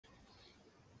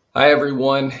Hi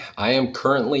everyone, I am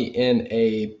currently in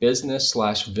a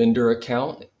business/vendor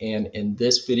account, and in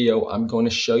this video I'm going to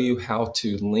show you how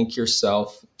to link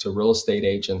yourself to real estate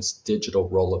agents' Digital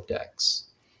Rolodex.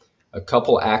 A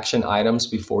couple action items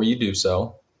before you do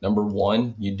so. Number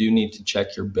one, you do need to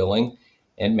check your billing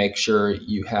and make sure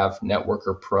you have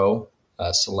Networker Pro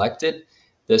selected.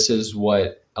 This is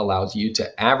what allows you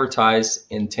to advertise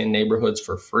in 10 neighborhoods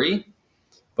for free,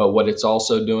 but what it's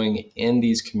also doing in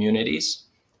these communities,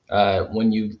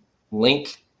 when you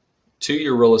link to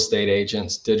your real estate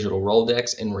agent's Digital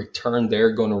Rolodex, in return,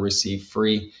 they're going to receive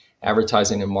free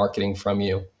advertising and marketing from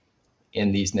you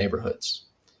in these neighborhoods.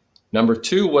 Number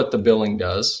two, what the billing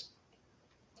does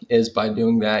is by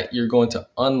doing that, you're going to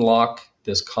unlock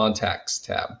this contacts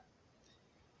tab.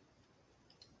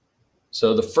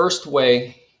 So the first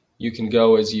way you can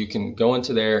go is you can go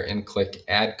into there and click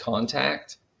add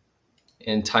contact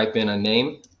and type in a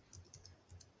name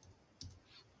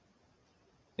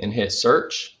and hit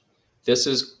search. This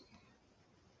is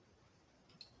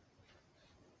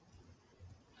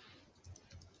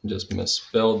just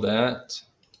misspelled that,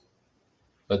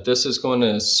 but this is going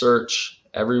to search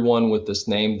everyone with this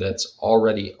name that's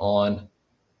already on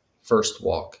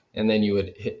FirstWalk, and then you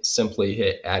would simply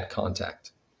hit add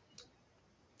contact.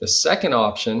 The second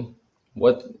option,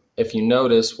 if you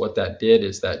notice what that did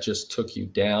is that just took you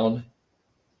down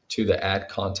to the add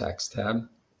contacts tab.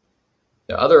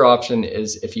 The other option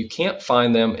is if you can't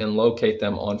find them and locate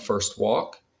them on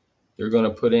FirstWalk, you're going to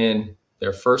put in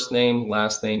their first name,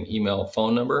 last name, email,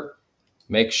 phone number.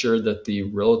 Make sure that the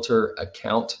realtor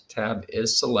account tab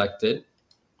is selected,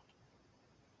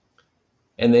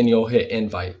 and then you'll hit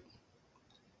invite.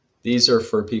 These are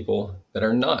for people that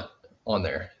are not on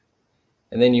there.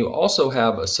 And then you also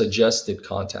have a suggested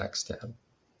contacts tab.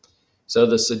 So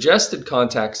the suggested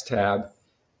contacts tab,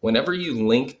 whenever you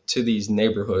link to these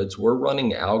neighborhoods, we're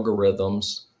running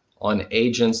algorithms on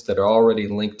agents that are already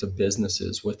linked to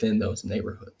businesses within those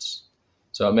neighborhoods.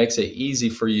 So it makes it easy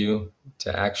for you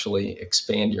to actually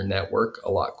expand your network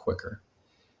a lot quicker.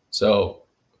 So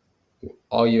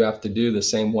all you have to do the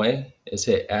same way is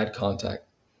hit add contact.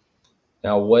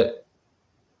 Now what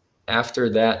after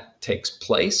that takes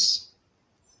place,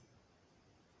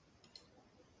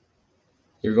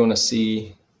 you're going to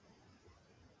see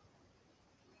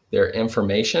their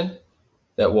information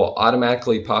that will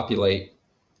automatically populate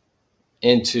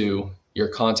into your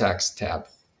contacts tab.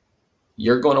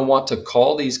 You're going to want to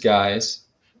call these guys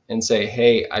and say,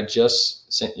 hey, I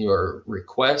just sent you a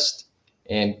request,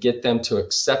 and get them to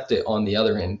accept it on the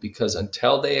other end, because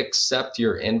until they accept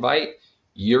your invite,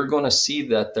 you're going to see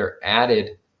that they're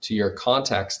added to your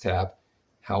contacts tab.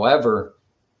 However,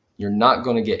 you're not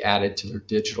going to get added to their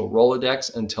Digital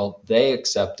Rolodex until they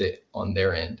accept it on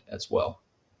their end as well.